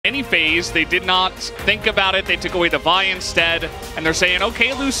early phase, they did not think about it. They took away the Vi instead, and they're saying,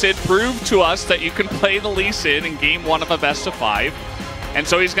 okay, Lucid, prove to us that you can play the Lee Sin in game 1 of a best of 5. And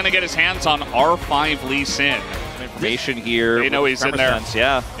so he's going to get his hands on R5 Lee Sin. Information here. They know he's in there.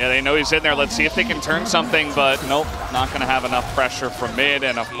 Yeah, they know he's in there. Let's see if they can turn something, but nope, not going to have enough pressure from mid,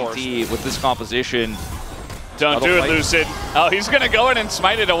 and of course, with this composition. Don't do it, Lucid. Oh, he's going to go in and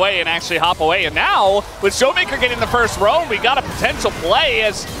smite it away and actually hop away. And now, with Showmaker getting the first roam, we got a potential play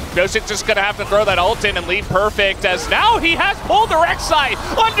as Pyosik just going to have to throw that ult in and leave perfect, as now he has pulled the Rek'Sai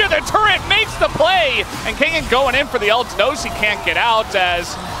under the turret, makes the play, and Kingen going in for the ult, knows he can't get out, as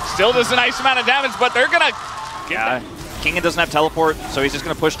still does a nice amount of damage, but they're going to... Yeah, Kingen doesn't have teleport, so he's just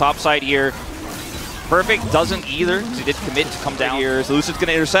going to push topside here. Perfect doesn't either, because he did commit to come down here, so Lucid's going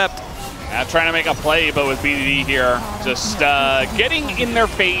to intercept. Trying to make a play, but with BDD here, just getting in their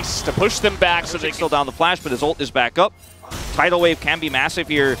face to push them back so they can... Still down the flash, but his ult is back up. Tidal wave can be massive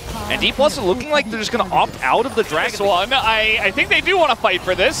here. And DPlus is looking like they're just going to opt out of the Dragon. This one, I think they do want to fight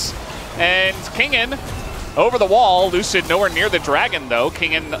for this. And Kingen over the wall. Lucid nowhere near the Dragon, though.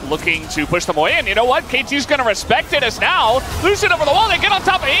 Kingen looking to push them away. And you know what? KT's going to respect it, as now Lucid over the wall. They get on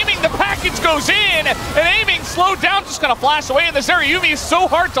top, aiming. The package goes in. And aiming slowed down, just going to flash away. And the Zerayumi is so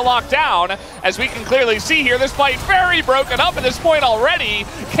hard to lock down. As we can clearly see here, this fight very broken up at this point already.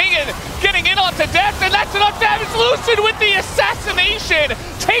 Kingen getting in onto death, and that's enough damage. Lucid with the assassination,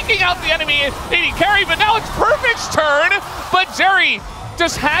 taking out the enemy AD carry. But now it's Perfect's turn. But Zeri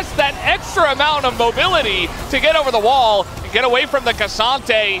just has that extra amount of mobility to get over the wall and get away from the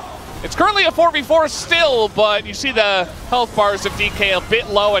Cassante. It's currently a 4v4 still, but you see the health bars of DK a bit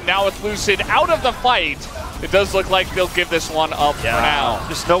low, and now with Lucid out of the fight, it does look like they'll give this one up for now.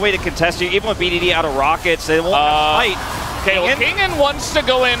 There's no way to contest you, even with BDD out of rockets, they won't fight. Okay, well, Kingen wants to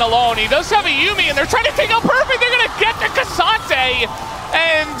go in alone. He does have a Yuumi, and they're trying to take out Perfect. They're going to get the Cassante.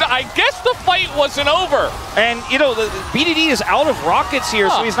 And I guess the fight wasn't over. And, you know, the BDD is out of rockets here,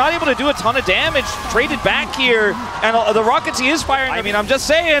 so he's not able to do a ton of damage. Traded back here, and the rockets he is firing, I mean, I'm just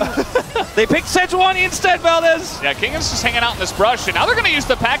saying, they picked Sejuani instead, Valdez. Yeah, Kingen's just hanging out in this brush, and now they're going to use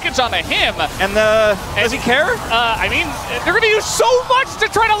the package onto him. And does he care? I mean, they're going to use so much to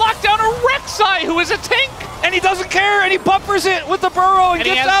try to lock down a Rek'Sai, who is a tank. And he doesn't care, and he buffers it with the burrow and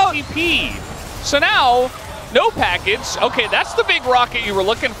gets out. TP. So now, no package. Okay, that's the big rocket you were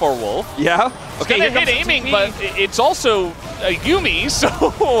looking for, Wolf. Yeah. It's gonna hit aiming, but it's also a Yuumi,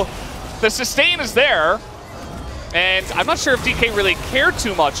 so the sustain is there. And I'm not sure if DK really cared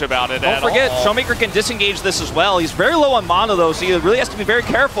too much about it at all. Don't forget, Showmaker can disengage this as well. He's very low on mana, though, so he really has to be very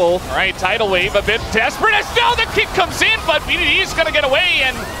careful. All right, Tidal Wave a bit desperate. As now the kick comes in, but BDD is going to get away,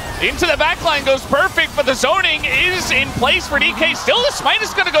 and into the backline goes Perfect, but the zoning is in place for DK. Still, the smite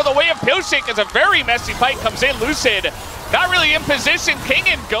is going to go the way of Pyosik as a very messy fight comes in. Lucid not really in position.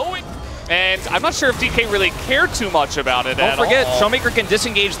 Kingen going. And I'm not sure if DK really cared too much about it at all. Don't forget, Showmaker can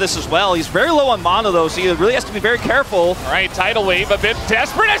disengage this as well. He's very low on mana, though, so he really has to be very careful. All right, Tidal Wave a bit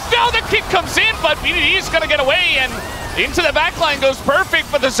desperate. As now the kick comes in, but BDD is going to get away, and into the backline goes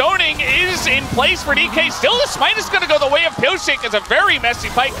Perfect, but the zoning is in place for DK. Still, the smite is going to go the way of Pyosik as a very messy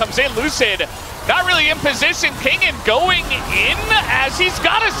fight comes in. Lucid not really in position. Kingen going in as he's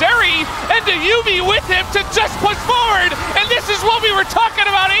got a Zeri and a Yuumi with him to just push forward. And this is what we were talking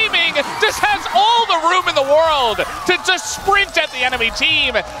about aiming. Just has all the room in the world to just sprint at the enemy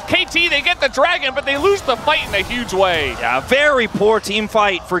team. KT, they get the Dragon, but they lose the fight in a huge way. Yeah, very poor team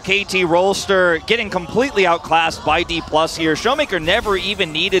fight for KT Rolster, getting completely outclassed by DPlus here. Showmaker never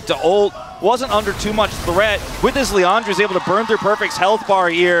even needed to ult. Wasn't under too much threat. With his Leandra, he's able to burn through Perfect's health bar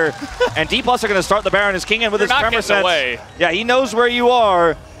here. And DPlus are going to start the Baron as Kingen with his Tremor Sense. Yeah, he knows where you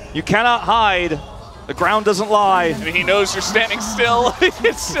are. You cannot hide. The ground doesn't lie. I mean, he knows you're standing still.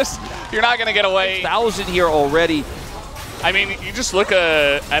 It's just, you're not going to get away. 1,000 here already. I mean, you just look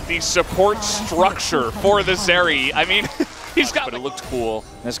at the support structure for the Zeri. I mean, he's got, but it looked cool.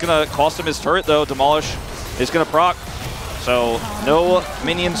 It's going to cost him his turret, though. Demolish is going to proc. So, no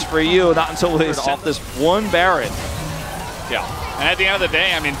minions for you, not until he's off this one Baron. Yeah, and at the end of the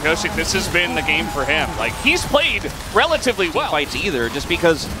day, I mean, Pyosik, this has been the game for him. Like, he's played relatively well. Fights either, just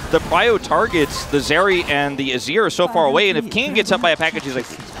because the prio targets, the Zeri and the Azir, are so far away, and if King gets up by a package, he's like,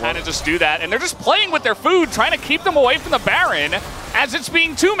 kind of just do that, and they're just playing with their food, trying to keep them away from the Baron as it's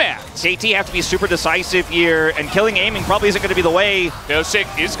being two-man. KT have to be super decisive here, and killing aiming probably isn't going to be the way.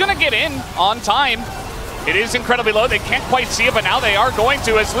 Pyosik is going to get in on time. It is incredibly low. They can't quite see it, but now they are going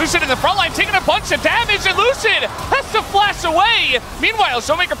to, as Lucid in the front line taking a bunch of damage, and Lucid has to flash away. Meanwhile,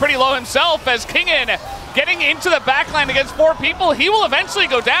 Showmaker pretty low himself as Kingen getting into the backline against 4 people. He will eventually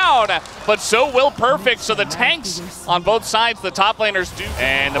go down, but so will Perfect. So the tanks on both sides, the top laners do.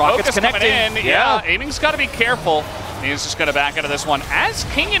 And the focus coming in. Yeah, aiming's got to be careful. He's just going to back out of this one as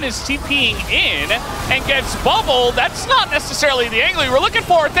Kingen is TPing in and gets bubbled. That's not necessarily the angle you were looking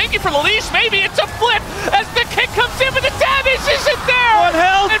for. Thank you for the leash. Maybe it's a flip as the kick comes in, but the damage isn't there. One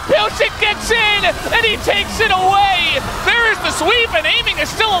health. And Pilchik gets in and he takes it away. There is the sweep and aiming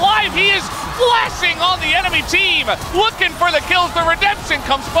is still alive. He is flashing on the enemy team, looking for the kills. The redemption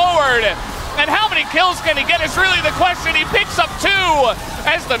comes forward. And how many kills can he get is really the question. He picks up 2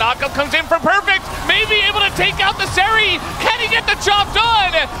 as the knockup comes in for Perfect. Maybe able to take out the Seri. Can he get the job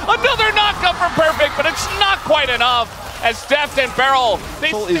done? Another knockup for Perfect, but it's not quite enough as Deft and Beryl.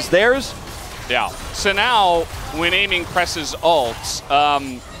 Is theirs? Yeah. So now when aiming presses ult,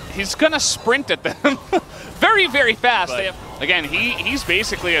 he's going to sprint at them very, very fast. Again, he's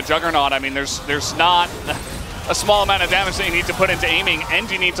basically a juggernaut. I mean, there's not a small amount of damage that you need to put into aiming, and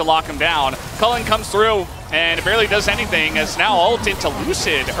you need to lock him down. Cullen comes through, and it barely does anything, as now ult into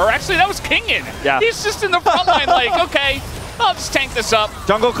Lucid. Or actually, that was Kingen. Yeah. He's just in the front line like, okay, I'll just tank this up.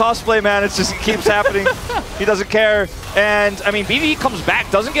 Jungle cosplay, man, it keeps happening. He doesn't care. And, I mean, BB comes back,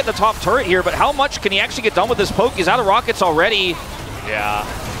 doesn't get the top turret here, but how much can he actually get done with this poke? He's out of rockets already. Yeah.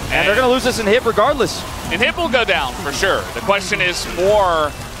 And they're going to lose this inhib regardless. Inhib will go down, for sure. The question is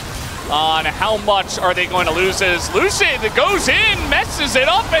more on how much are they going to lose as Lucid goes in, messes it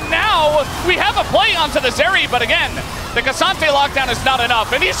up, and now we have a play onto the Seri, but again, the Kazante lockdown is not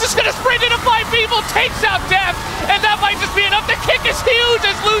enough, and he's just going to sprint into 5 people, takes out Deft, and that might just be enough. The kick is huge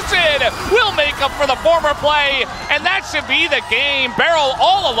as Lucid will make up for the former play, and that should be the game. Beryl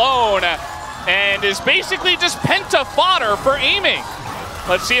all alone, and is basically just penta fodder for aiming.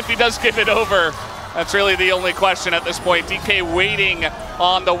 Let's see if he does give it over. That's really the only question at this point. DK waiting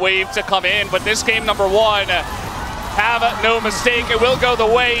on the wave to come in, but this game number 1, have no mistake, it will go the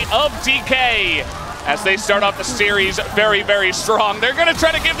way of DK as they start off the series very, very strong. They're gonna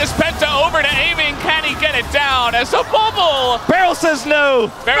try to give this penta over to aiming. Can he get it down as a bubble? Beryl says no.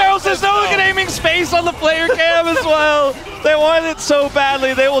 Beryl says no. Look at aiming space on the player cam as well. They want it so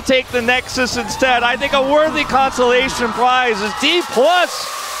badly, they will take the Nexus instead. I think a worthy consolation prize is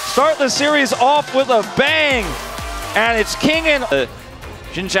DPlus. Start the series off with a bang, and it's Kingen.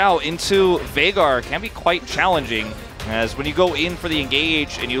 Jin Zhao into Veigar can be quite challenging, as when you go in for the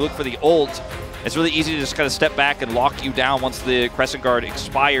engage and you look for the ult, it's really easy to just kind of step back and lock you down once the Crescent Guard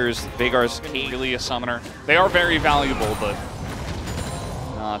expires. Veigar's really a summoner. They are very valuable, but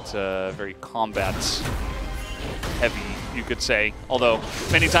not very combat heavy, you could say. Although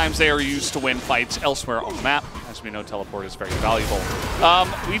many times they are used to win fights elsewhere on the map. As we know, teleport is very valuable.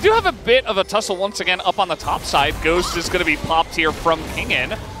 We do have a bit of a tussle once again up on the top side. Ghost is going to be popped here from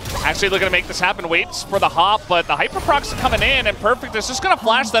Kingen. Actually looking to make this happen, waits for the hop, but the Hyperprox coming in, and Perfect is just going to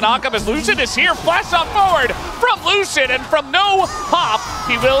flash the knockup as Lucid is here. Flash on forward from Lucid, and from no hop,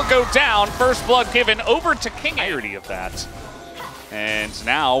 he will go down. First blood given over to Kingen. Irony of that. And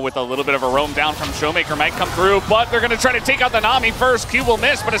now, with a little bit of a roam down from Showmaker, might come through, but they're going to try to take out the Nami first. Q will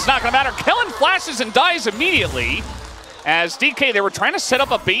miss, but it's not going to matter. Kellen flashes and dies immediately. As DK, they were trying to set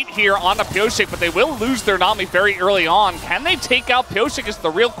up a bait here on the Pyosik, but they will lose their Nami very early on. Can they take out Pyosik is the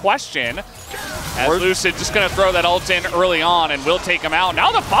real question. As Lucid just going to throw that ult in early on and will take him out.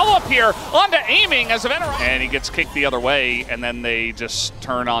 Now the follow-up here onto aiming as a veteran. And he gets kicked the other way, and then they just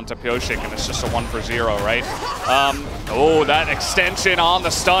turn onto Pyosik, and it's just a 1-for-0, right? Oh, that extension on the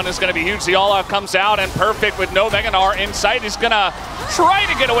stun is going to be huge. The all-out comes out, and Perfect with no Meganar in sight. He's going to try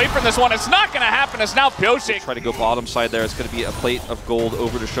to get away from this one. It's not going to happen as now Pyosik. Try to go bottom side there. It's going to be a plate of gold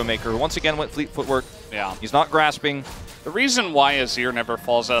over to Showmaker. Once again, went fleet footwork. Yeah. He's not grasping. The reason why Azir never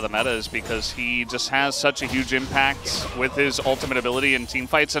falls out of the meta is because he just has such a huge impact with his ultimate ability in team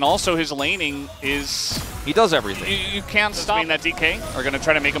fights, and also his laning is... He does everything. You can't stop. I mean, that DK are going to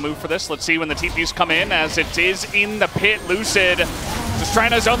try to make a move for this. Let's see when the TPs come in, as it is in the pit. Lucid just trying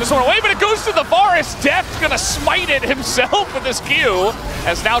to zone this one away, but it goes to the forest. Deft's going to smite it himself with this Q,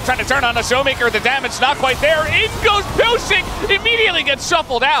 as now trying to turn on the Showmaker. The damage not quite there. In goes Pyosik, immediately gets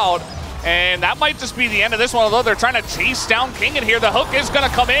shuffled out. And that might just be the end of this one, although they're trying to chase down Kingen here. The hook is going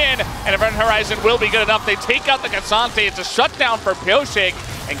to come in, and Event Horizon will be good enough. They take out the Kazante. It's a shutdown for Pyosik,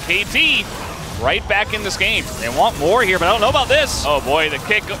 and KT right back in this game. They want more here, but I don't know about this. Oh boy, the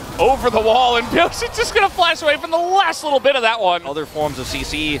kick over the wall, and Pyosik just going to flash away from the last little bit of that one. Other forms of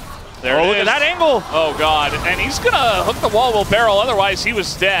CC. There it is. Look at that angle. Oh god, and he's going to hook the wall with Beryl, otherwise he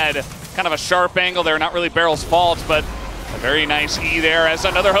was dead. Kind of a sharp angle there, not really Beryl's fault, but A very nice E there as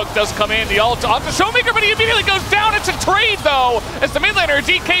another hook does come in. The ult onto Showmaker, but he immediately goes down. It's a trade, though, as the mid laner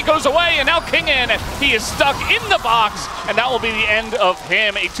DK goes away, and now Kingin, he is stuck in the box, and that will be the end of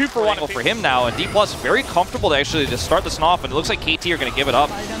him. A 2-for-1 for him now, and DPlus very comfortable to actually just start this off, and it looks like KT are going to give it up.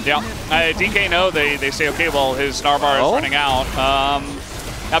 Yeah, DK know, they say, okay, well, his Narbar is running out.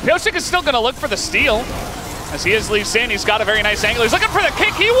 Now, Pyosik is still going to look for the steal. As he is Lee Sin, he's got a very nice angle. He's looking for the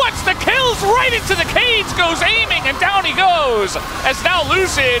kick. He wants the kills right into the cage. Goes aiming, and down he goes. As now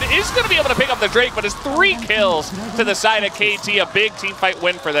Lucid is going to be able to pick up the Drake, but it's 3 kills to the side of KT. A big team fight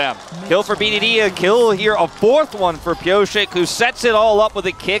win for them. Kill for BDD, a kill here, a 4th one for Pyosik, who sets it all up with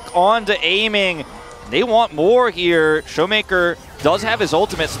a kick onto aiming. They want more here. Showmaker does have his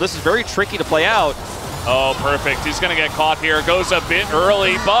ultimate, so this is very tricky to play out. Oh, perfect. He's going to get caught here. Goes a bit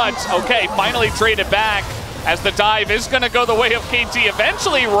early, but okay, finally traded back. As the dive is going to go the way of KT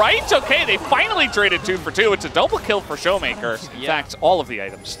eventually, right? Okay, they finally traded 2 for 2. It's a double kill for Showmaker. In fact, all of the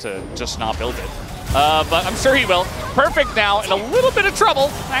items to just not build it. But I'm sure he will. Perfect now in a little bit of trouble.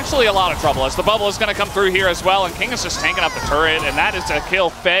 Actually, a lot of trouble, as the bubble is going to come through here as well. And King is just tanking up the turret, and that is a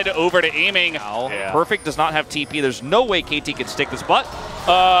kill fed over to aiming. Yeah. Perfect does not have TP. There's no way KT can stick this butt.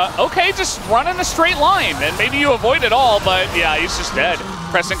 Okay, just run in a straight line, and maybe you avoid it all, but yeah, he's just dead.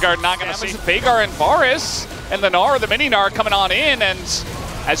 Crescent Guard not going to see Vhagar and Varus, and the Gnar, the mini Gnar coming on in, and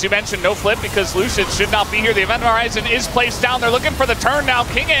as you mentioned, no flip because Lucid should not be here. The Event Horizon is placed down. They're looking for the turn now.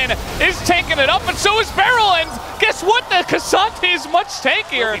 Kingin is tanking it up, and so is Beryl, and guess what? The Kazante is much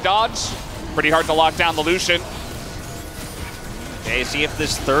tankier. Dodge, pretty hard to lock down the Lucian. Okay, see if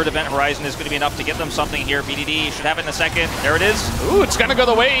this 3rd Event Horizon is going to be enough to get them something here. BDD should have it in a second. There it is. Ooh, it's going to go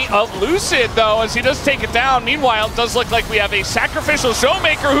the way of Lucid, though, as he does take it down. Meanwhile, it does look like we have a sacrificial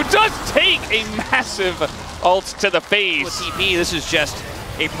Showmaker who does take a massive ult to the face. With TP, this is just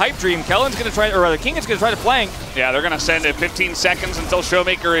a pipe dream. Kellen's going to try, or rather, King is going to try to flank. Yeah, they're going to send it 15 seconds until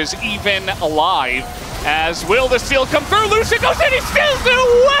Showmaker is even alive. As will the steal come through? Lucid goes in, he steals it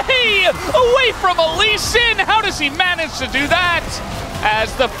away from Lee Sin. How does he manage to do that?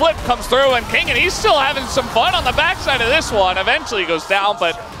 As the flip comes through, and King, and he's still having some fun on the backside of this one. Eventually goes down,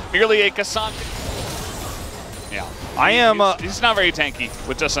 but merely a Kazante. Yeah, he's not very tanky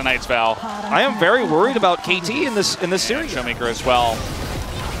with just a Knight's Vow. I am very worried about KT in this series. Showmaker as well,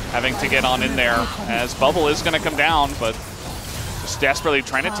 having to get on in there, as Bubble is going to come down, but just desperately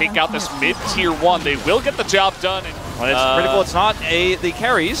trying to take out this mid-tier 1. They will get the job done. Well, it's critical. It's not the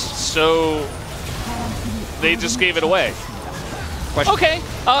carries. So they just gave it away. Okay,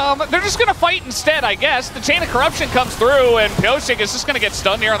 they're just going to fight instead, I guess. The Chain of Corruption comes through, and Pyosik is just going to get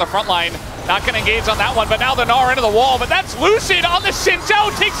stunned here on the front line. Not going to engage on that one, but now the Gnar into the wall. But that's Lucid on the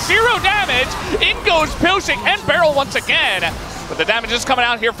Xinjiao, takes 0 damage. In goes Pyosik and Beryl once again. But the damage is coming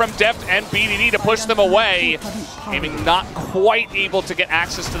out here from Deft and BDD to push them away. Aiming not quite able to get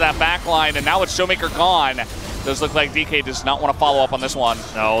access to that back line, and now it's Showmaker gone. Does look like DK does not want to follow up on this one.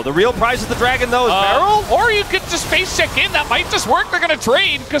 No, the real prize of the Dragon, though, is Beryl. Or you could just face check in. That might just work. They're going to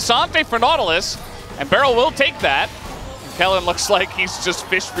trade Kazante for Nautilus, and Beryl will take that. Kellen looks like he's just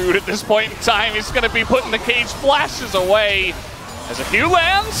fish food at this point in time. He's going to be putting the cage, flashes away as a few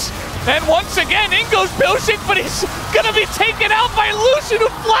lands. And once again, in goes Pyosik, but he's going to be taken out by Lucid, who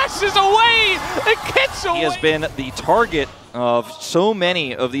flashes away and gets away. He has been the target of so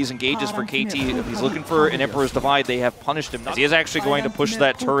many of these engages for KT. If he's looking for an Emperor's Divide, they have punished him. He is actually going to push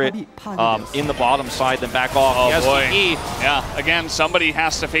that turret in the bottom side, then back off. Oh boy. Yeah, again, somebody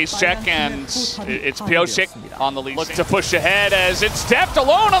has to face check, and it's Pyosik on the lead. Look to push ahead as it's Deft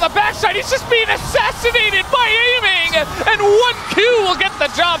alone on the backside. He's just being assassinated by aiming, and 1Q will get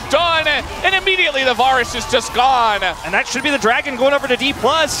the job done, and immediately the Varus is just gone. And that should be the Dragon going over to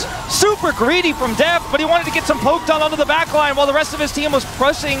DPlus. Super greedy from Deft, but he wanted to get some poke done onto the back line while the rest of his team was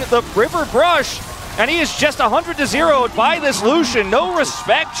pressing the river brush, and he is just 100-0 by this Lucian. No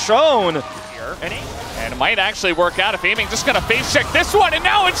respect shown. And it might actually work out if aiming just going to face check this one, and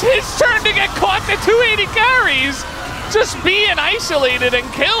now it's his turn to get caught. The 280 carries just being isolated and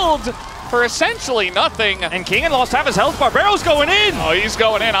killed for essentially nothing. And Kingin lost half his health bar. Barrow's going in. Oh, he's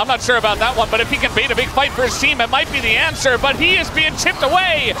going in. I'm not sure about that one, but if he can bait a big fight for his team, it might be the answer. But he is being chipped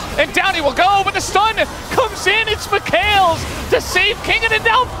away, and down he will go. But the stun comes in. It's McHale's to save Kingin, and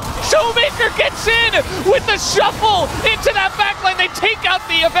now Showmaker gets in with the shuffle into that backline. They take out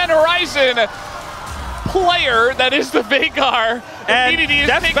the Event Horizon player that is the Vhagar. And BDD is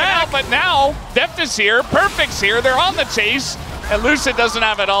taken out, but now Deft is here, Perfect's here, they're on the chase, and Lucid doesn't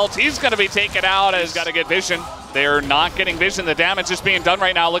have an ult. He's going to be taken out, and he's got to get vision. They're not getting vision. The damage is being done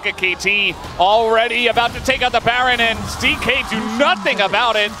right now. Look at KT already about to take out the Baron, and DK do nothing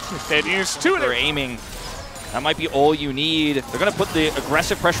about it. They'd use two. They're aiming That might be all you need. They're going to put the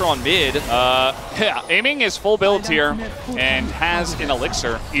aggressive pressure on mid. Yeah, aiming is full build here and has an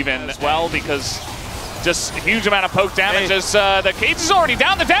elixir even as well, because just a huge amount of poke damage as the cage is already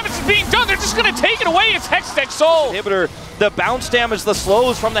down. The damage is being done. They're just going to take it away. It's Hextech Soul. Inhibitor, the bounce damage, the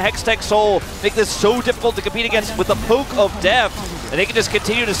slows from the Hextech Soul make this so difficult to compete against with the poke of death. And they can just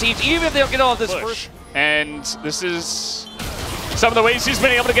continue to siege even if they don't get off this first. And this is some of the ways he's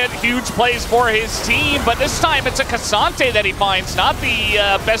been able to get huge plays for his team, but this time it's a Cassante that he finds. Not the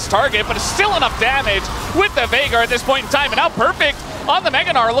best target, but it's still enough damage with the Veigar at this point in time. And now Perfect on the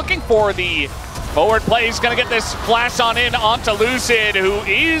Meganar looking for the forward play. He's going to get this flash on in onto Lucid, who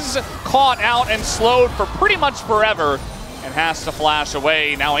is caught out and slowed for pretty much forever and has to flash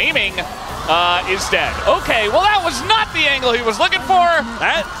away. Now aiming is dead. Okay, well that was not the angle he was looking for.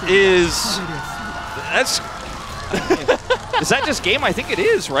 Is that just game? I think it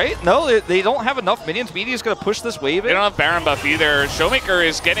is, right? No, they don't have enough minions. Media's going to push this wave in. They don't have Baron buff either. Showmaker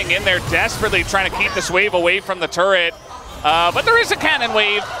is getting in there desperately trying to keep this wave away from the turret. But there is a cannon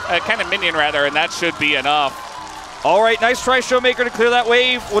wave, a cannon minion rather, and that should be enough. All right, nice try, Showmaker, to clear that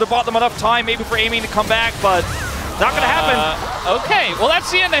wave. Would have bought them enough time maybe for aiming to come back, but not going to happen. Okay, well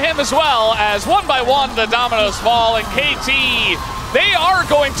that's the end of him as well, as one by one the dominoes fall, and KT, they are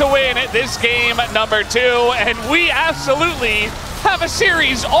going to win this game number 2, and we absolutely have a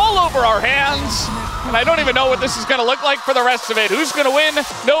series all over our hands. And I don't even know what this is going to look like for the rest of it. Who's going to win?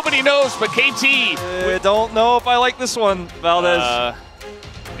 Nobody knows, but KT. I don't know if I like this one, Valdez.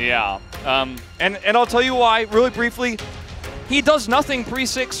 Yeah. And I'll tell you why, really briefly. He does nothing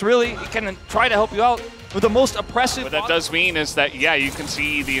pre-6, really. He can try to help you out with the most oppressive. What that does mean is that, yeah, you can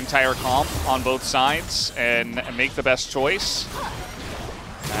see the entire comp on both sides and make the best choice.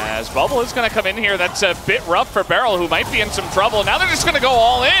 As Bubble is going to come in here, that's a bit rough for Beryl, who might be in some trouble. Now they're just going to go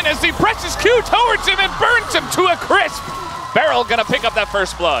all in as he presses Q towards him and burns him to a crisp. Beryl going to pick up that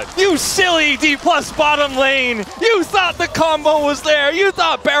first blood. You silly DPlus bottom lane. You thought the combo was there. You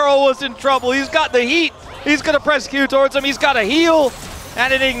thought Beryl was in trouble. He's got the heat. He's going to press Q towards him. He's got a heal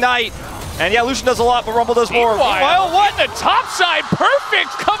and an ignite. And yeah, Lucian does a lot, but Rumble does more. Meanwhile, what? The top side, Perfect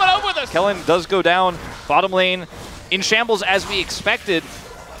coming up with us. Kellen does go down. Bottom lane in shambles as we expected.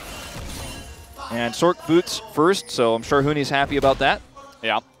 And Sork boots first, so I'm sure Hooney's happy about that.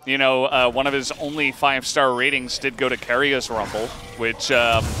 Yeah, you know, one of his only 5-star ratings did go to Karia's Rumble, which,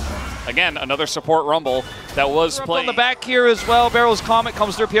 again, another support Rumble that was played. On the back here as well, Barrel's Comet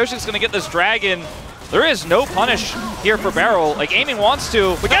comes through. Pioshik's going to get this Dragon. There is no punish here for Beryl. Like, aiming wants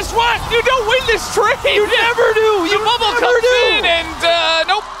to, but guess what? You don't win this trade! You never do! You Bubble comes in and,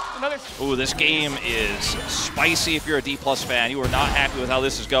 nope. Ooh, this game is spicy if you're a DPlus fan. You are not happy with how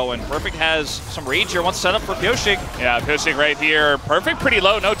this is going. Perfect has some rage here. Wants set up for Pioshik. Yeah, Pioshik right here. Perfect pretty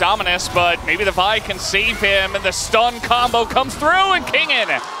low, no Dominus, but maybe the Vi can save him, and the stun combo comes through, and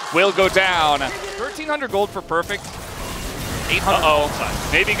Kingen will go down. 1,300 gold for Perfect. 800. Uh-oh.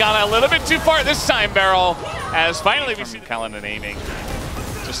 Maybe gone a little bit too far this time, Beryl, as finally we see Kellen aiming.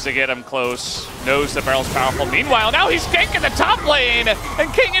 Just to get him close, knows that Beryl's powerful. Meanwhile, now he's ganking the top lane,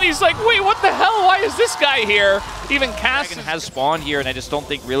 and King, and he's like, wait, what the hell? Why is this guy here? Even Cass has spawned here, and I just don't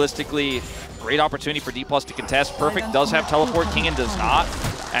think realistically, great opportunity for DPlus to contest. Perfect does have teleport, Kingen does not,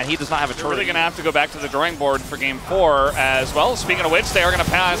 and he does not have a turret. They're really going to have to go back to the drawing board for game 4 as well. Speaking of which, they are going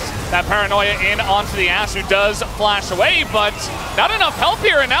to pass that Paranoia in onto the Ash, who does flash away, but not enough help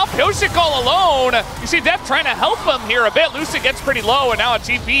here, and now Pioshik all alone. You see Def trying to help him here a bit. Lucid gets pretty low, and now a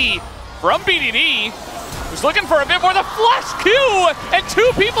TP from BDD, who's looking for a bit more. The flash Q, and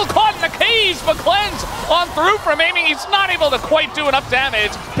 2 people caught in the cage, but Cleanse on through from aiming. He's not able to quite do enough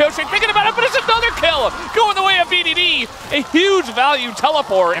damage. Pioshik thinking about it, but it's another kill going the way of BDD. A huge value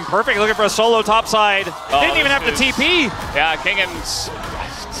teleport. And Perfect looking for a solo topside. Didn't even have to TP. Yeah, Kingen's...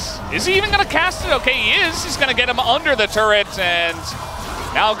 Is he even going to cast it? Okay, he is. He's going to get him under the turret, and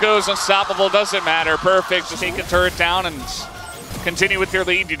now goes unstoppable. Doesn't matter. Perfect. Just take a turret down and continue with your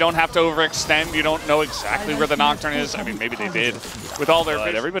lead. You don't have to overextend. You don't know exactly where the Nocturne is. I mean, maybe they did with all their...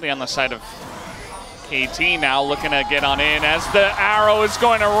 But everybody on the side of KT now looking to get on in as the arrow is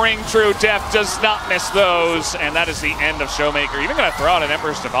going to ring true. Def does not miss those, and that is the end of Showmaker. Even going to throw out an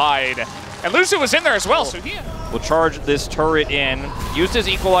Emperor's Divide. And Lucid was in there as well, so he will charge this turret in. Used his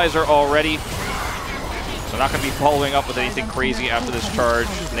equalizer already. So not going to be following up with anything crazy after this charge.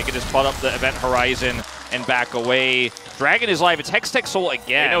 And they can just put up the event horizon and back away. Dragon is live. It's Hextech Soul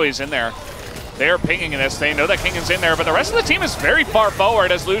again. They know he's in there. They're pinging this. They know that Kingen's in there, but the rest of the team is very far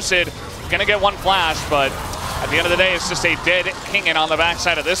forward as Lucid going to get one flash, but at the end of the day, it's just a dead Kingen on the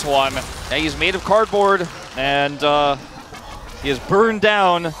backside of this one. Yeah, he's made of cardboard, and he is burned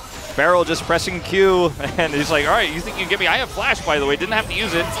down. Barrel just pressing Q, and he's like, all right, you think you can get me? I have Flash, by the way, didn't have to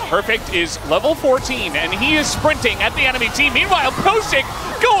use it. Perfect is level 14, and he is sprinting at the enemy team. Meanwhile, Kosick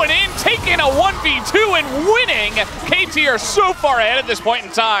going in, taking a 1v2 and winning. KT are so far ahead at this point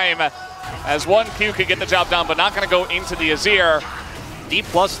in time, as 1Q could get the job done, but not going to go into the Azir.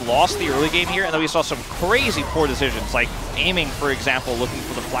 DPlus lost the early game here, and then we saw some crazy poor decisions, like aiming, for example, looking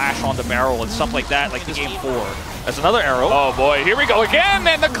for the flash onto Barrel and stuff like that, like in game 4. That's another arrow. Oh boy, here we go again,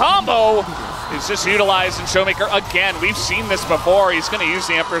 and the combo is just utilized in Showmaker again. We've seen this before. He's going to use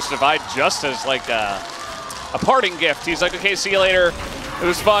the Emperor's Divide just as like a parting gift. He's like, okay, see you later. It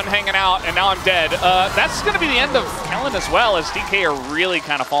was fun hanging out, and now I'm dead. That's going to be the end of Kellen as well, as DK are really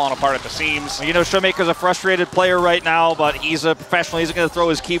kind of falling apart at the seams. You know, Showmaker's a frustrated player right now, but he's a professional. He's going to throw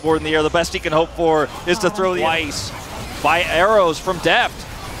his keyboard in the air. The best he can hope for is to throw the ice by arrows from Deft.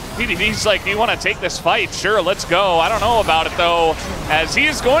 He's like, you want to take this fight? Sure, let's go. I don't know about it, though, as he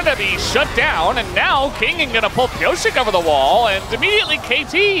is going to be shut down, and now King is going to pull Pyosik over the wall, and immediately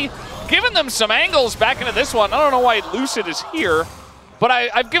KT giving them some angles back into this one. I don't know why Lucid is here. But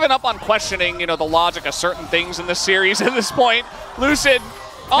I've given up on questioning, you know, the logic of certain things in this series at this point. Lucid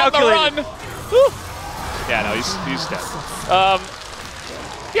on the run. Woo. Yeah, no, he's dead.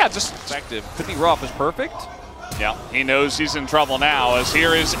 Yeah, just effective. Could be rough. Is perfect. Yeah, he knows he's in trouble now, as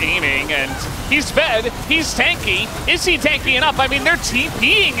here is aiming, and he's fed. He's tanky. Is he tanky enough? I mean, they're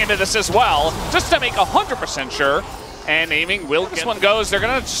TPing into this as well, just to make 100% sure. And aiming will get this one goes. They're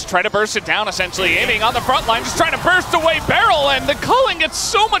going to just try to burst it down, essentially. Aiming on the front line, just trying to burst away Barrel, and the culling gets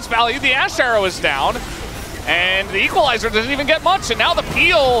so much value. The Ash Arrow is down, and the Equalizer doesn't even get much. And now the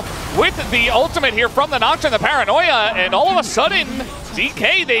Peel with the ultimate here from the Nocturne, the Paranoia, and all of a sudden,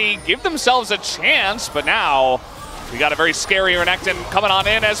 DK, they give themselves a chance, but now we got a very scary Renekton coming on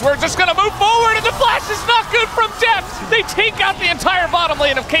in, as we're just going to move forward, and the flash is not good from Deft. They take out the entire bottom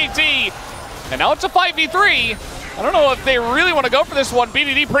lane of KT, and now it's a 5v3. I don't know if they really want to go for this one.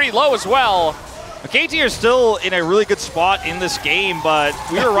 BDD pretty low as well. KT are still in a really good spot in this game, but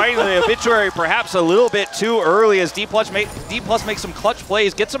we were writing the obituary perhaps a little bit too early, as DPlus makes some clutch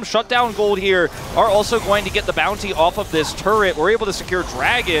plays, get some shutdown gold here, are also going to get the bounty off of this turret. We're able to secure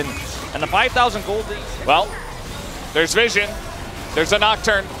Dragon, and the 5,000 gold. Well, there's Vision. There's a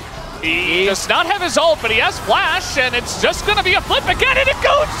Nocturne. He does not have his ult, but he has Flash, and it's just going to be a flip again, and it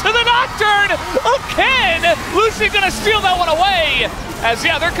goes to the Nocturne again! Lucy going to steal that one away, as,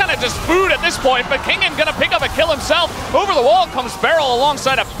 yeah, they're kind of just food at this point, but Kingen going to pick up a kill himself. Over the wall comes Barrel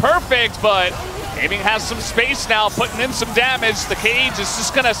alongside a Perfect, but Aiming has some space now, putting in some damage. The cage is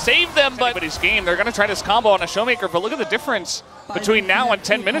just going to save them, but anybody's game. They're going to try this combo on a Showmaker, but look at the difference between now and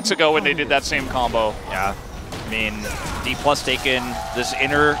 10 minutes ago when they did that same combo. Yeah, I mean, DPlus taking this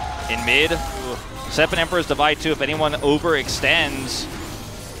inner in mid. Set up an Emperor's Divide too if anyone overextends.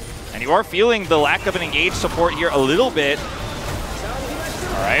 And you are feeling the lack of an engaged support here a little bit.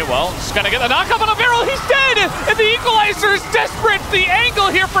 All right, well, just gonna get the knock up on a Barrel. He's dead, and the Equalizer is desperate. The angle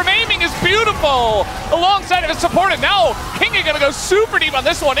here from aiming is beautiful. Alongside of his support, and now King is gonna go super deep on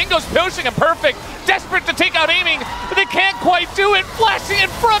this one. In goes Pyosik and Perfect, desperate to take out aiming, but they can't quite do it. Flashing in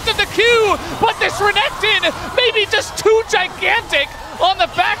front of the Q, but this Renekton maybe just too gigantic on the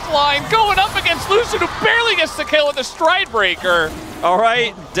back line, going up against Lucid, who barely gets the kill with the Stride Breaker. All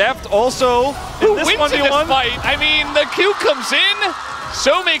right, Deft also who wins in this fight? I mean, the Q comes in,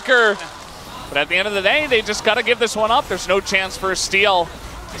 Showmaker, but at the end of the day, they just got to give this one up. There's no chance for a steal,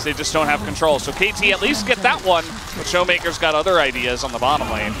 because they just don't have control. So KT at least get that one, but Showmaker's got other ideas on the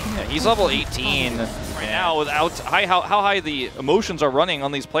bottom lane. Yeah, he's level 18 right now. Without how high the emotions are running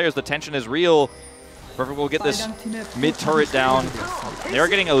on these players, the tension is real. Perfect will get this mid turret down. They are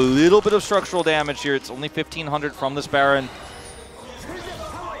getting a little bit of structural damage here. It's only 1,500 from this Baron.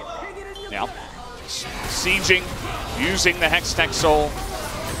 Yeah, sieging, using the Hextech Soul.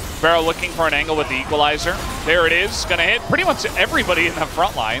 Barrel looking for an angle with the Equalizer. There it is, gonna hit pretty much everybody in the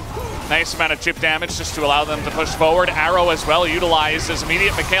front line. Nice amount of chip damage just to allow them to push forward. Arrow as well utilized as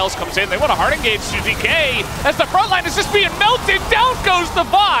immediate Mikhails comes in. They want a hard engage to DK as the front line is just being melted. Down goes the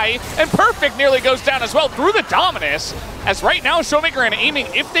Vi, and Perfect nearly goes down as well through the Dominus. As right now, Showmaker and aiming,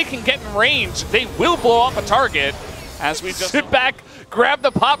 if they can get in range, they will blow up a target. As we just sit back, grab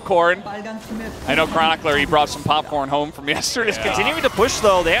the popcorn. I know Chronicler, he brought some popcorn home from yesterday. Continuing to push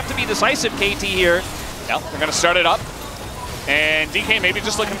though, they have to be decisive, KT here. Yep, they're gonna start it up. And DK maybe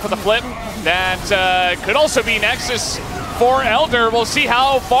just looking for the flip. That could also be Nexus for Elder. We'll see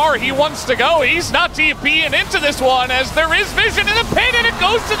how far he wants to go. He's not TPing into this one as there is vision in the pit, and it goes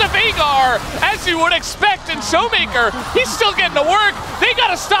goes to the Veigar, as you would expect, and Showmaker, he's still getting to work. They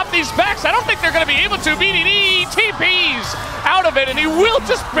gotta stop these backs. I don't think they're gonna be able to. BDD TPs out of it, and he will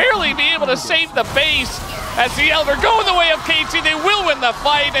just barely be able to save the base as the Elder go in the way of KT. They will win the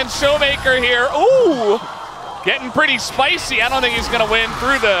fight, and Showmaker here, ooh, getting pretty spicy. I don't think he's gonna win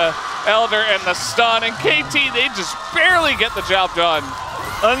through the Elder and the stun, and KT, they just barely get the job done.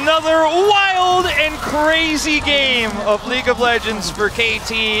 Another wild and crazy game of League of Legends for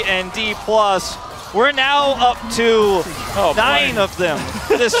KT and DPlus. We're now up to 9 of them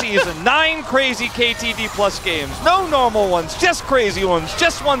this season. 9 crazy KT DPlus games. No normal ones, just crazy ones.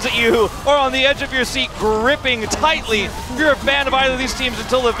 Just ones that you are on the edge of your seat gripping tightly. You're a fan of either of these teams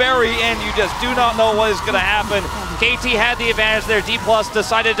until the very end. You just do not know what is going to happen. KT had the advantage there. DPlus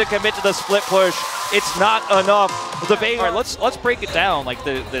decided to commit to the split push. It's not enough. The Veigar. All right, let's break it down. Like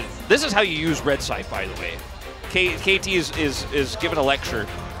this is how you use red side, by the way. KT is given a lecture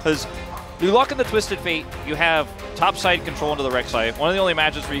because you lock in the Twisted Fate. You have top side control into the Rex side. One of the only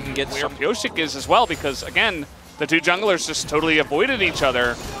matches where you can get where Pyosik is as well, because again, the two junglers just totally avoided each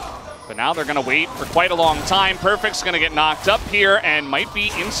other. But now they're going to wait for quite a long time. Perfect's going to get knocked up here and might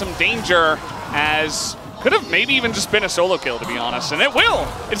be in some danger, as could have maybe even just been a solo kill, to be honest. And it will.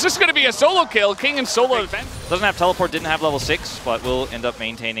 It's just going to be a solo kill. King and solo. Doesn't have teleport, didn't have level 6, but will end up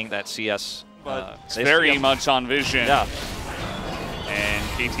maintaining that CS. But it's very much on vision. Yeah. And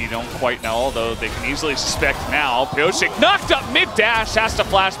KT don't quite know, although they can easily suspect now. Pyosik knocked up mid-dash, has to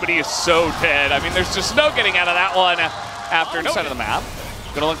flash, but he is so dead. I mean, there's just no getting out of that one after no side of the map.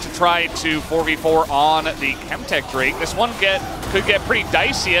 Gonna look to try to 4v4 on the Chemtech Drake. This one could get pretty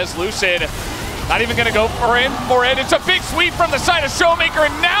dicey, as Lucid not even gonna go for it. It's a big sweep from the side of Showmaker,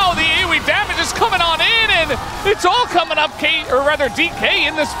 and now the AoE damage is coming on in, and it's all coming up DK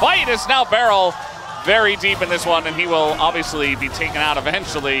in this fight. Is now Barrel very deep in this one, and he will obviously be taken out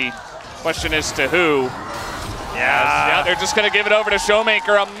eventually. Question is to who? Yeah, they're just gonna give it over to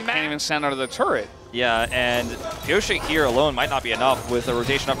Showmaker. Can't even stand under the turret. Yeah, and Pyosik here alone might not be enough with a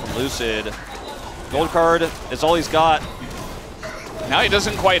rotation up from Lucid. Gold card is all he's got. Now he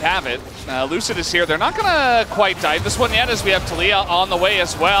doesn't quite have it. Lucid is here. They're not gonna quite dive this one yet, as we have Talia on the way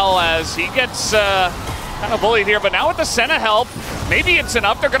as well, as he gets kind of bullied here. But now with the Senna help, maybe it's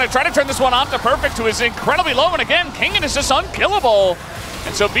enough. They're gonna try to turn this one on to Perfect, who is incredibly low, and again, Kingen is just unkillable.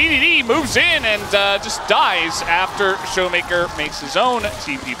 And so BDD moves in and just dies after Showmaker makes his own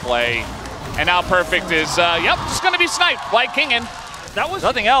TP play. And now Perfect is, just gonna be sniped by Kingen. That was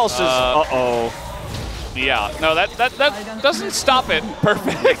nothing else. Uh-oh. Yeah, no, that doesn't stop it.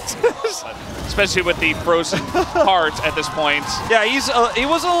 Perfect. Especially with the frozen heart at this point. Yeah, he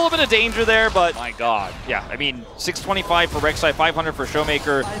was a little bit of danger there, but my God. Yeah, I mean, 625 for Rek'Sai, 500 for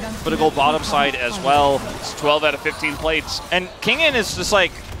Showmaker, put a gold bottom side as well. It's 12 out of 15 plates. And Kingen is just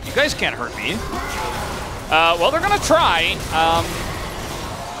like, you guys can't hurt me. Well, they're gonna try.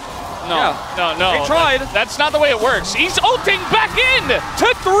 No. They tried. That's not the way it works. He's ulting back in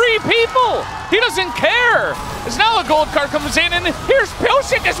to 3 people. He doesn't care. As now a gold card comes in, and here's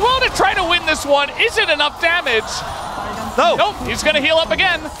Pyosik as well to try to win this one. Is it enough damage? No. Nope, he's gonna heal up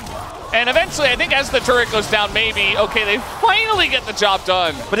again. And eventually, I think as the turret goes down, maybe, okay, they finally get the job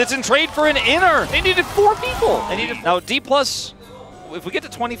done. But it's in trade for an inner. They needed 4 people. Now DPlus, if we get to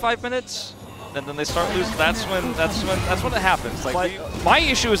 25 minutes, and then they start losing, that's when it happens. Like my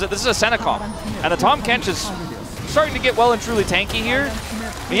issue is that this is a Senna comp, and the Tom Kench is starting to get well and truly tanky here.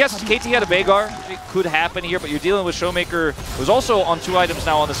 And yes, KT had a Veigar. It could happen here, but you're dealing with Showmaker, who's also on 2 items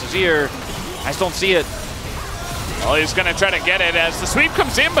now on the Azir. I just don't see it. Well, he's going to try to get it as the sweep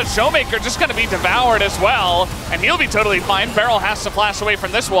comes in, but Showmaker just going to be devoured as well, and he'll be totally fine. Barrel has to flash away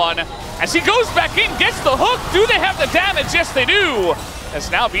from this one. As he goes back in, gets the hook. Do they have the damage? Yes, they do. As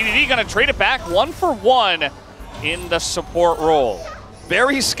now BDD going to trade it back 1 for 1 in the support role.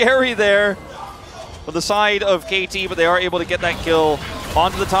 Very scary there for the side of KT, but they are able to get that kill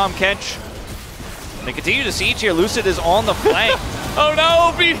onto the Tom Kench. They continue to siege here. Lucid is on the flank. Oh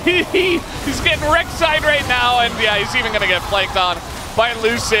no, BDD! He's getting Rek'Sai right now, and yeah, he's even going to get flanked on by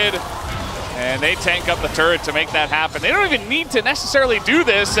Lucid. And they tank up the turret to make that happen. They don't even need to necessarily do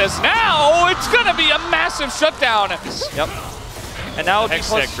this, as now it's going to be a massive shutdown. Yep. And now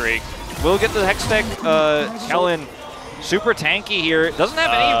Hextech Drake will get the Hextech. Kellen, super tanky here. Doesn't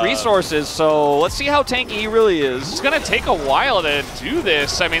have any resources, so let's see how tanky he really is. It's going to take a while to do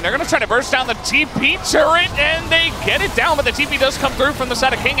this. I mean, they're going to try to burst down the TP turret, and they get it down, but the TP does come through from the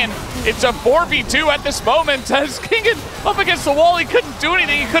side of Kingen. It's a 4v2 at this moment, as Kingen up against the wall. He couldn't do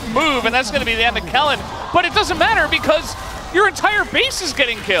anything. He couldn't move, and that's going to be the end of Kellen. But it doesn't matter, because your entire base is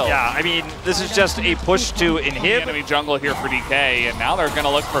getting killed. Yeah, I mean, this is just a push to inhib. Enemy jungle here for DK, and now they're going to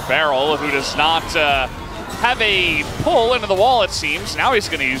look for Beryl, who does not have a pull into the wall, it seems. Now he's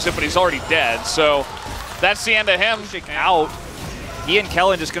going to use it, but he's already dead, so that's the end of him. Out. He and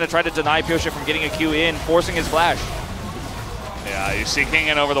Kellen just going to try to deny Pyosik from getting a Q in, forcing his flash. Yeah, you see King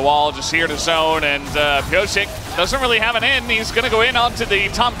in over the wall, just here to zone, and Pyosik doesn't really have an in. He's going to go in onto the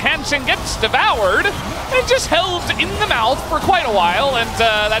Tom Kenson, gets devoured, and just held in the mouth for quite a while, and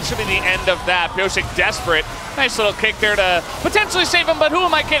that should be the end of that. Pyosik desperate. Nice little kick there to potentially save him, but who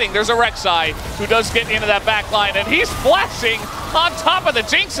am I kidding? There's a Rek'Sai who does get into that back line, and he's flashing on top of the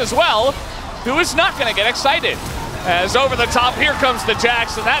Jinx as well, who is not going to get excited. As over the top, here comes the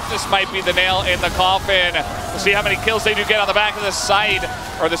Jax, and that just might be the nail in the coffin. We'll see how many kills they do get on the back of this side,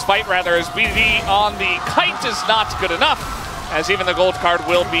 or this fight rather, as BDD on the kite is not good enough, as even the gold card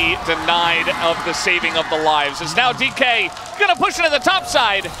will be denied of the saving of the lives. As now DK gonna push it to the top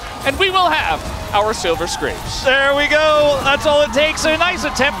side, and we will have our silver scrapes. There we go, that's all it takes. A nice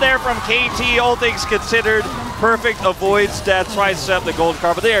attempt there from KT, all things considered. Perfect, avoids death, tries to set up the gold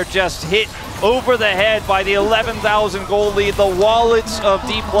card, but they are just hit over the head by the 11,000 gold lead. The wallets of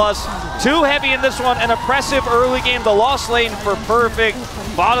DPlus, too heavy in this one. An oppressive early game, the lost lane for Perfect.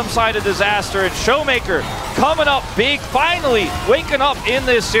 Bottom side of disaster, and Showmaker coming up big, finally waking up in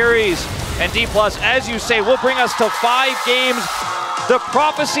this series. And DPlus, as you say, will bring us to 5 games. The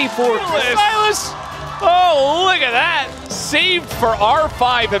prophecy for Silas. Oh, look at that. Saved for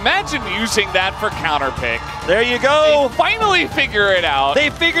R5. Imagine using that for counter pick. There you go. They finally figure it out.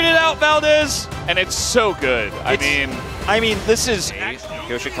 They figured it out, Valdez. And it's so good. I mean, this is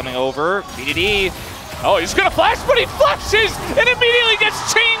Pyosik coming over. BDD. Oh, he's going to flash, but he flashes and immediately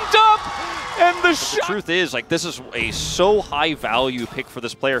gets chained up. And the truth is, like, this is a so high value pick for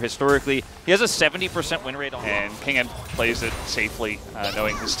this player historically. He has a 70% win rate on. And Kingen plays it safely,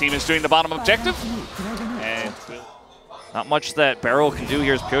 knowing his team is doing the bottom objective. And not much that Beryl can do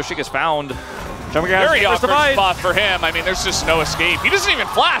here as Pyosik is found. Very awkward spot for him. I mean, there's just no escape. He doesn't even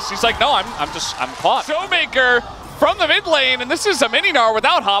flash. He's like, no, I'm caught. Showmaker from the mid lane, and this is a mini Gnar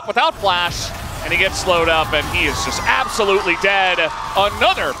without hop, without flash. And he gets slowed up, and he is just absolutely dead.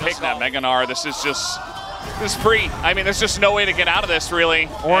 Another pick. That Mega Gnar, this is free. I mean, there's just no way to get out of this, really.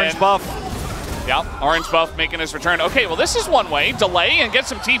 Orange buff. Yeah, orange buff making his return. Okay, well, this is one way. Delay and get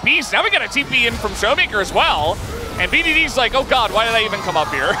some TPs. Now we got a TP in from Showmaker as well. And BDD's like, oh, God, why did I even come up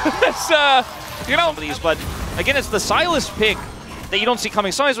here? It's, you know. But, again, it's the Silas pick that you don't see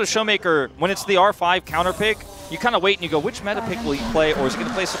coming. Sometimes with Showmaker, when it's the R5 counter pick, you kind of wait and you go, which meta pick will he play, or is he going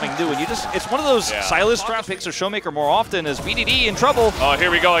to play something new? And you just, it's one of those Silas draft picks or Showmaker more often as BDD in trouble. Oh,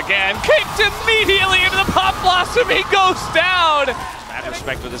 here we go again. Kicked immediately into the Pop Blossom. He goes down. Mad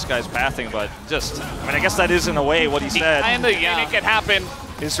respect for this guy's pathing, but just, I mean, I guess that is in a way what he said. And make it happen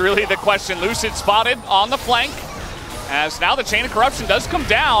is really the question. Lucid spotted on the flank. As now the Chain of Corruption does come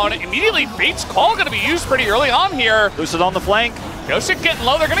down. Immediately, Fate's Call going to be used pretty early on here. Lucid on the flank. Pyosik getting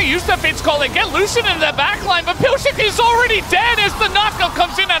low. They're going to use that Fate's Call. They get Lucid into that backline, but Pyosik is already dead as the knockout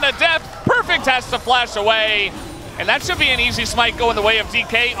comes in at a depth. Perfect has to flash away. And that should be an easy smite going the way of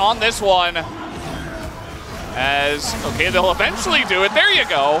DK on this one. As, okay, they'll eventually do it. There you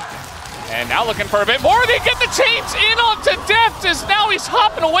go. And now looking for a bit more. They get the chains in onto Deft as now he's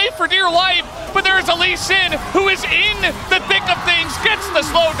hopping away for dear life. But there's a Lee Sin who is in the thick of things, gets the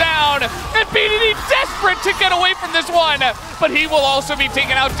slow down. And BDD desperate to get away from this one. But he will also be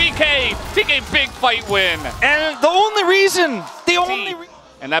taking out DK. Take a big fight win. And the only reason,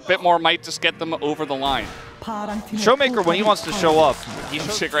 and that bit more might just get them over the line. Showmaker, when he wants to show up, he's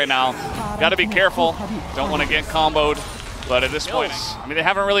sick right now. Got to be careful. Don't want to get comboed. But at this point, I mean, they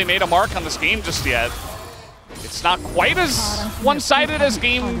haven't really made a mark on this game just yet. It's not quite as one-sided as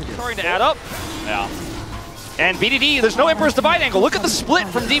game starting to add up. Yeah. And BDD, there's no Emperor's Divide angle. Look at the split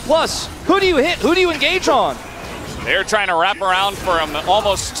from DPlus. Who do you hit? Who do you engage on? They're trying to wrap around for him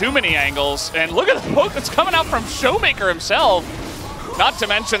almost too many angles. And look at the poke that's coming out from Showmaker himself. Not to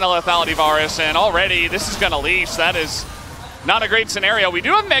mention the lethality Varus. And already this is going to leash. That is not a great scenario. We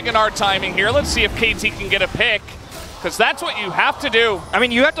do have Mega Gnar timing here. Let's see if KT can get a pick. Because that's what you have to do. I mean,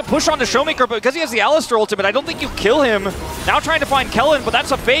 you have to push on to Showmaker, but because he has the Alistar ultimate, I don't think you kill him. Now trying to find Kellen, but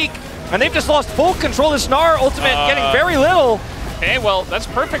that's a fake. And they've just lost full control of Gnar ultimate, getting very little. Okay, well, that's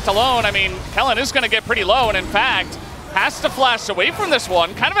perfect alone. I mean, Kellen is going to get pretty low, and in fact, has to flash away from this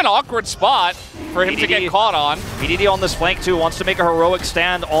one. Kind of an awkward spot for him to get caught on. BDD on this flank, too, wants to make a heroic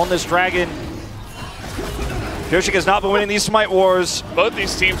stand on this dragon. Pyosik has not been winning these Smite Wars. Both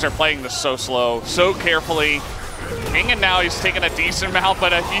these teams are playing this so slow, so carefully. King, and now he's taking a decent amount,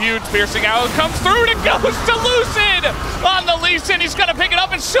 but a huge piercing arrow comes through and it goes to Lucid on the Lee Sin. He's gonna pick it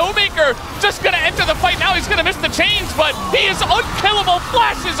up, and Showmaker just gonna enter the fight. Now he's gonna miss the chains, but he is unkillable,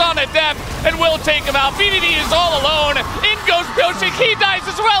 flashes on a depth, and will take him out. BDD is all alone. In goes Bioshik, he dies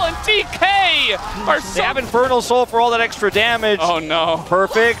as well, and DK are They have Infernal Soul for all that extra damage. Oh no.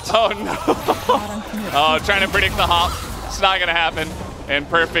 Perfect. Oh no. Oh, trying to predict the hop. It's not gonna happen. And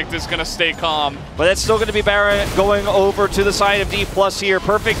Perfect is gonna stay calm. But that's still gonna be Baron going over to the side of DPlus here.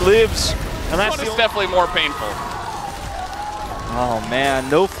 Perfect lives. And that's definitely more painful. Oh man,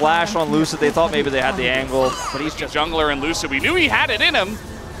 no flash on Lucid. They thought maybe they had the angle, but he's just jungler and Lucid. We knew he had it in him,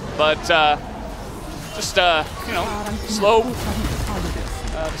 but you know,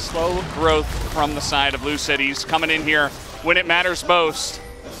 slow growth from the side of Lucid. He's coming in here when it matters most.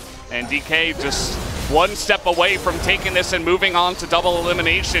 And DK just one step away from taking this and moving on to double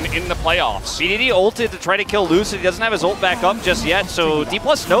elimination in the playoffs. BDD ulted to try to kill Lucid. He doesn't have his ult back up just yet, so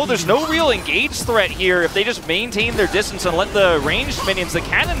DPlus know there's no real engage threat here if they just maintain their distance and let the ranged minions, the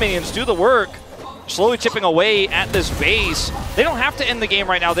cannon minions, do the work. Slowly chipping away at this base. They don't have to end the game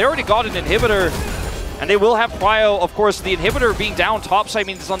right now. They already got an inhibitor, and they will have prio. Of course, the inhibitor being down topside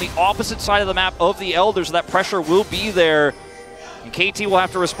means it's on the opposite side of the map of the Elder, so that pressure will be there. And KT will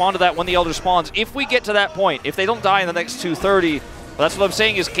have to respond to that when the Elder spawns. If we get to that point, if they don't die in the next 2:30, well, that's what I'm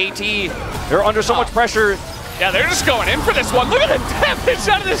saying is KT, they're under so much pressure. Yeah, they're just going in for this one. Look at the damage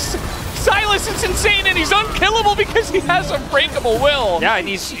out of this Silas. It's insane, and he's unkillable because he has unbreakable will. Yeah, and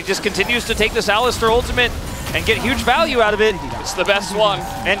he just continues to take this Alistar ultimate and get huge value out of it. It's the best one.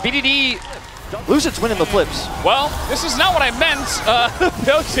 And BDD, Lucid's winning the flips. Well, this is not what I meant.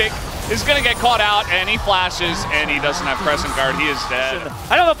 Bioshik is going to get caught out, and he flashes, and he doesn't have Crescent Guard. He is dead.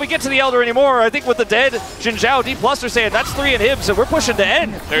 I don't know if we get to the Elder anymore. I think with the dead Xin Zhao, DPlus are saying that's 3 inhibs, and we're pushing to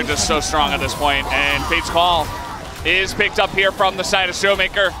end. They're just so strong at this point, and Fate's Call is picked up here from the side of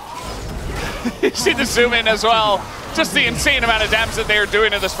Showmaker. You see the zoom in as well. Just the insane amount of damage that they are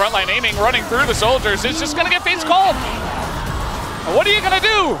doing to this frontline. Aiming, running through the soldiers. It's just going to get Fate's Call. What are you going to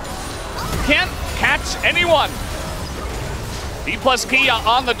do? Can't catch anyone. DPlus Kia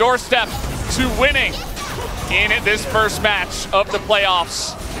on the doorstep to winning in this first match of the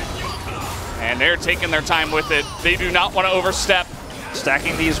playoffs. And they're taking their time with it. They do not want to overstep.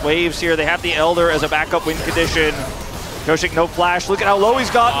 Stacking these waves here. They have the Elder as a backup win condition. Bioshik, no flash. Look at how low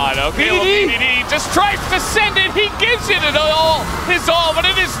he's got. Okay, BDD just tries to send it. He gives it his all, but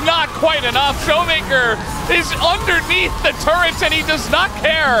it is not quite enough. Showmaker is underneath the turrets, and he does not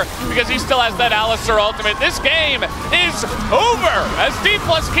care because he still has that Alistar ultimate. This game is over as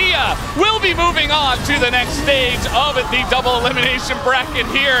DPlus Kia will be moving on to the next stage of the double elimination bracket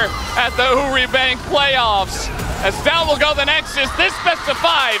here at the Uri Bank playoffs. As down will go the next is this best of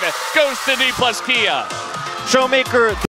 5 goes to DPlus Kia. Showmaker.